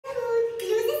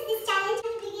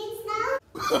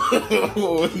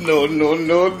Oh, no, no,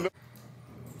 no, no.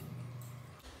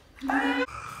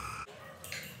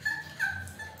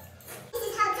 This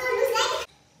is how girl looks like.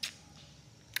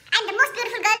 I'm the most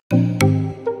beautiful girl.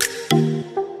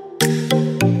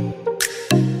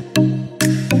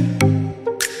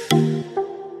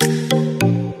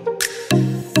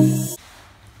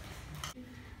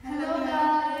 Hello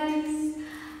guys,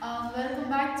 welcome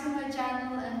back to my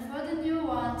channel, and for the new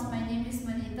ones, my name is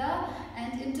Manita,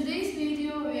 and in today's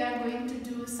video we are going to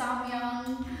do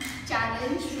Samyang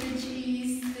challenge, which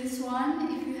is this one.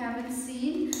 If you haven't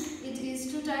seen, it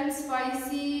is 2 times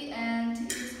spicy and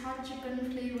it is hot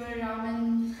chicken flavor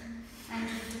ramen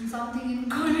and something in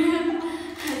Korean.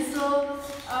 So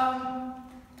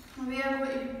we are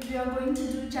going to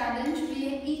do challenge.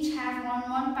 We each have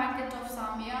one packet of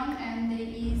Samyang, and there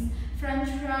is French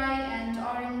fry and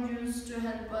orange juice to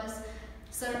help us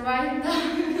survive the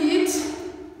heat.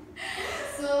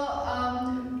 So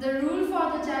the rule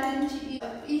for the challenge is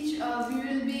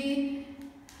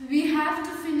we have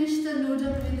to finish the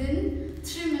noodle within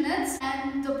 3 minutes,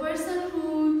 and the person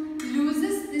who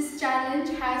loses this challenge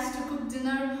has to cook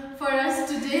dinner for us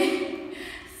today.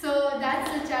 So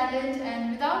that's the challenge,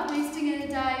 and without wasting any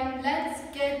time, let's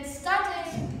get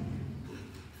started.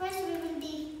 First, we will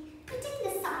be putting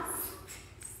the sauce.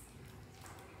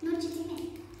 No cheating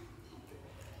it.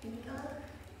 Here we go.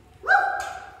 Woo!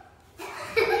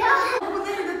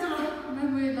 Non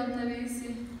voglio andare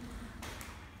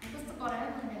questo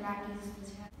corretto nella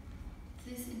chiesa.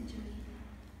 This injury.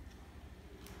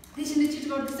 Dici ne ci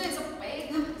ricordo se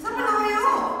sapete.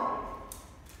 Sappiamo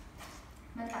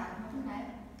Ma tanto, ok?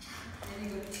 Very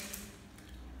good.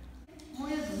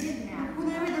 뭐야 누구냐?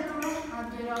 오늘 왜 나도 아,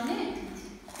 이러네.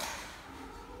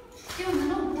 이거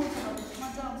누나 못 잡아.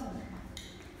 맞아, 맞아.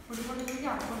 우리 그게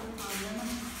안 걸리면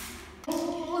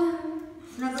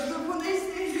나도 또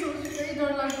보냈어.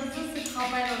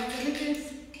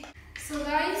 So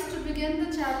guys, to begin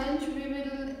the challenge, we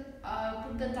will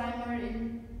put the timer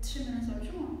in 3 minutes or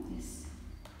 2 more. Yes,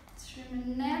 3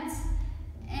 minutes,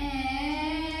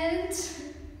 and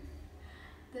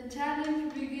the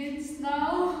challenge begins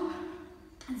now.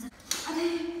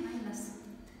 Minus.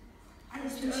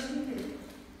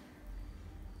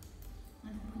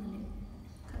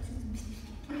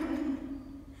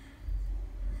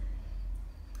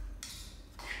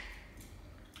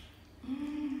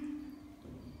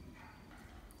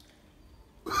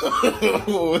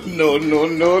 Oh, no, no,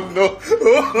 no, no.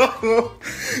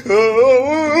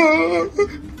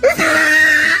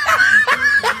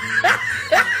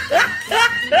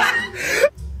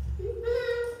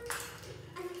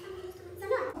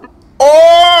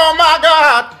 Oh, my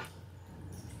God.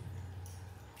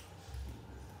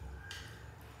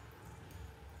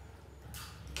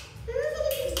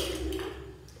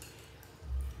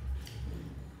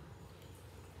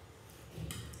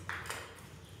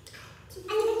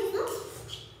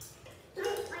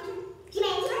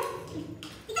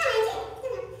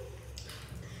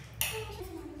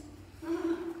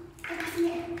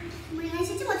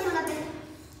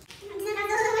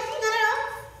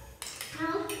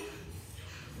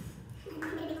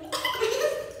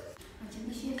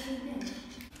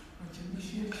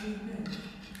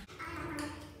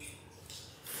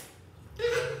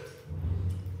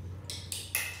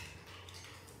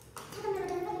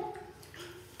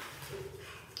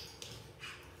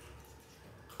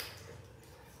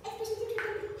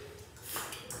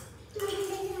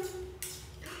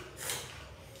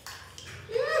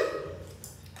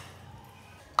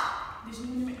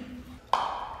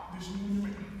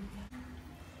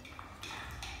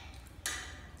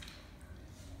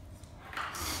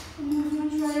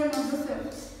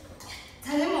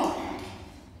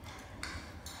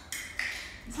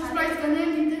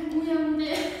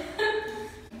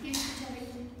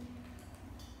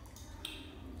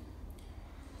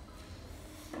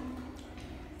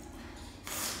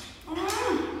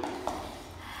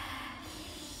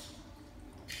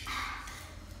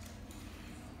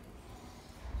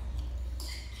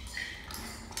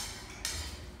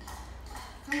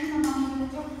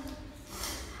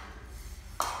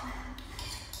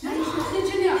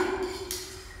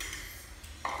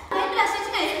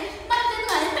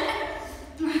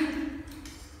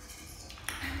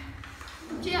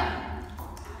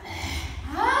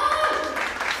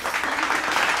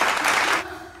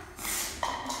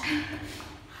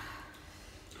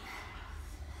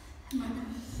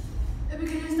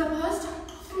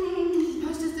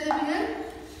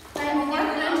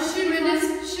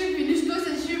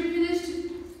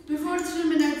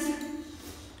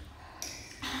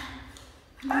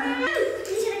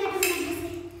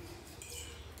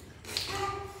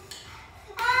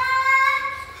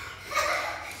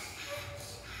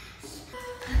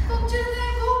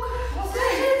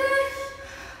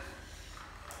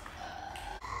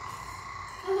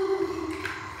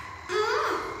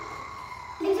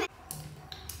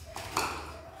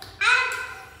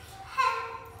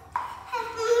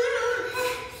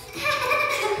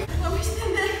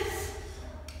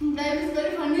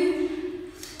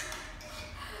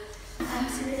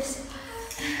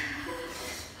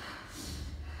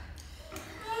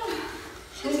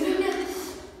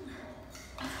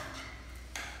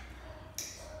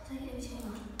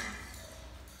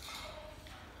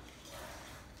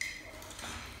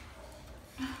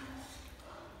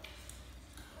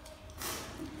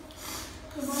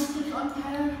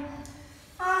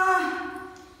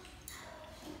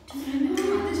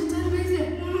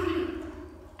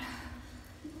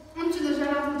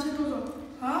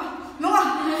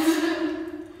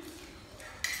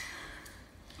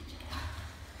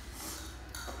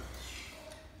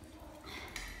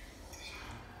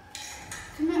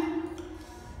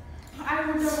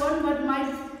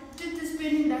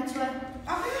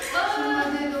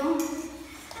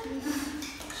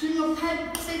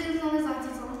 have seconds on his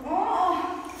answer.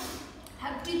 Oh.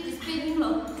 Have teeth spinning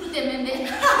low. To them and they.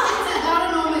 I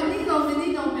don't know,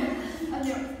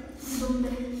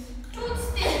 me. Tooth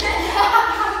still.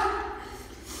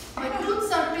 My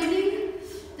tooths are paining.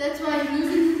 That's why I'm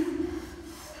using.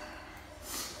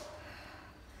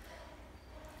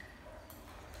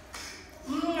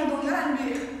 Đồ rất ăn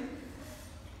vị.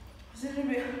 Rất là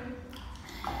vị.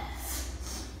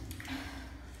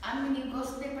 I'm mini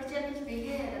ghost paper challenge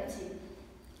bigger than she.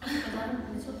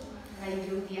 I'm so like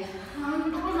you here.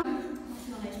 I'm going to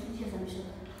No, I should hear them show.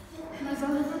 my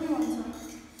son is really wants to.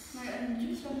 My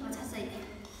juice from What's I say?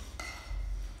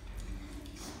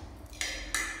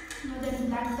 no, then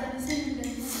black dancing and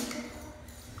then.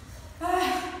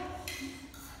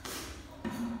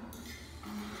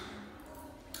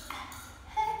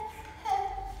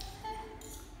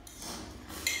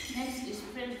 Next is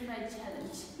French fry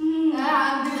challenge.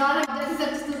 I'm the god of that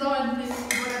sex to the one place.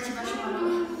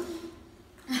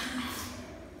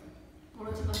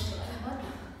 What you got? What you got?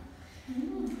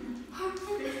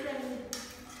 French fry.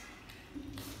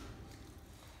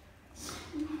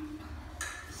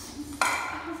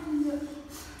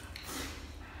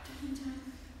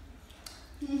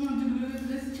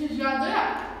 This is ya.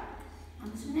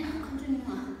 I'm just gonna continue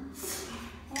on.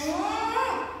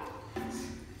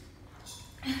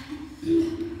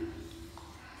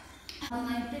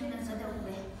 Ngày Tết là sẽ đâu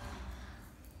về?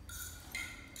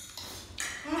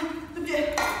 Cái gì?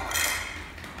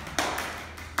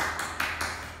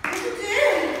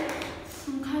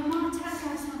 Come on, tell us.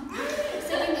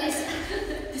 Second is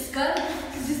this girl.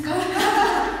 This girl.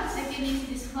 Second is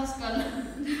this first girl.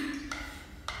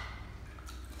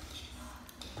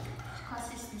 First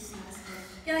is this last girl.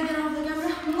 Can I get off the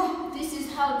camera? No. This is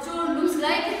how Joe looks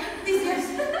like. This yes.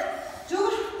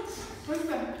 George. What's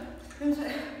that? Vem så.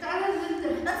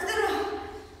 That's good.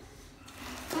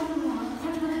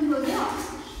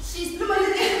 She's Nu må jeg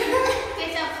lige.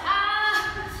 ketchup. Ah!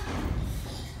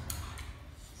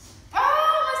 Oh,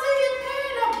 my second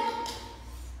pain.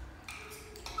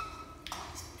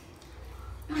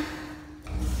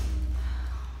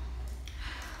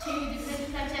 Change the French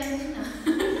fry challenge now.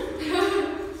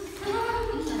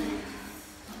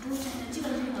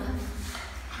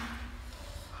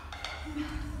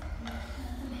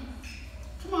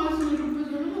 Come on, I'm going to put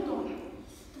it on.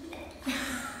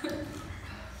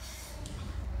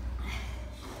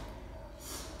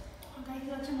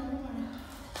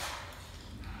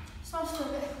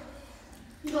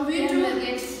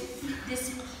 This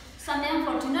Samyang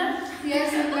for dinner.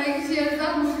 Yes, and like she has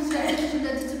not moved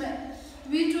legitimate.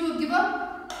 We to give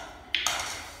up?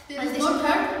 There is no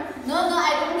hurt? No,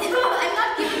 I don't give up. I'm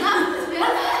not giving up.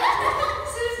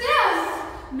 Seriously?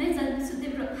 Means I'm so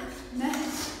different.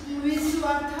 We to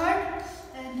our third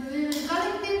and we will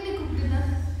collectively cook dinner.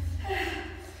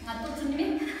 Ngatuk sendiri.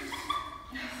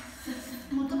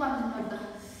 Mutu paling muda.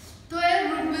 To a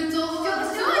root with so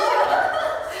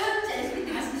Jadi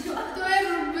seperti nasi show. to a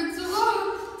root with so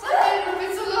to a root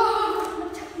with so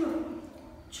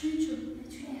Chuchu.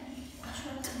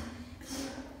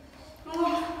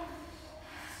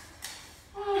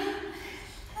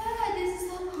 This is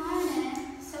so hard, eh?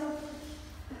 So,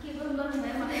 kita belum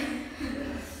main-main.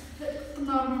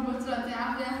 Normal buat suratnya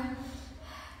apa ya?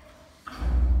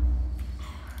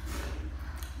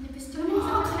 Lipstick ni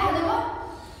ada apa?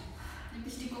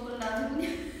 Lipstick kau berlari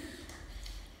punya.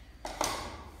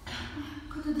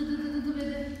 Tuh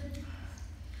beda.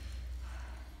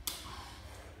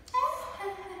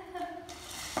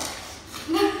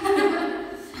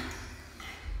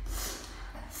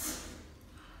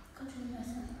 Kau cuma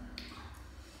rasa.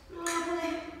 Apa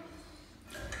nih?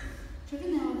 Coba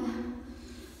nih udah.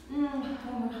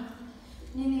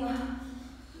 Ini lah.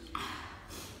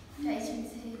 Jadi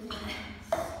saya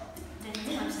dan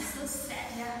I'm so sad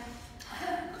ya.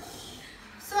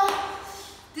 So,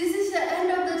 this is the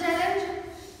end of the challenge.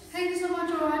 Thank you so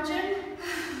much for watching.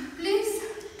 Please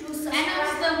do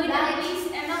Announce the subscribe, winner, like. please.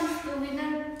 Announce the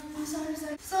winner. Oh, sorry.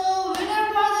 So, winner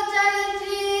for the challenge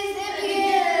is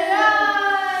Abigail.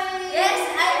 Yes,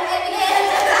 I'm Abigail.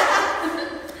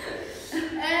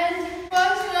 And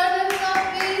first runner-up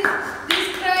is this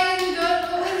crying girl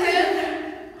over here.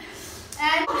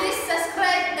 And Please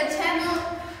subscribe the channel,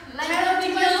 like channel the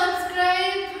to video,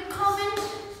 subscribe,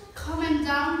 comment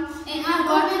down, and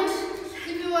comment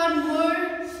if you want more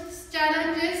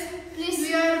challenges. Please,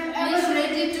 We are ever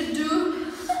ready to do.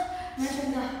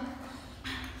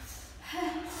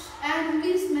 And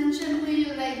please mention who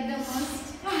you like the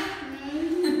most.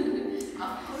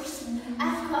 Of course.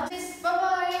 Bye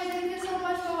bye. Thank you so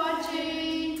much for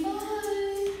watching. Bye.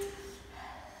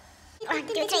 1,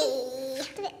 2, 3.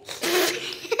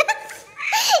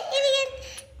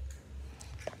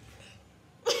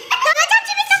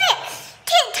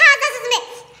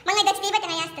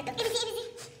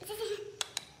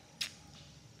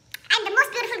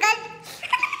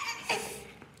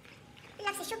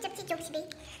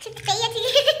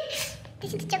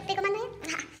 listen to chocolate.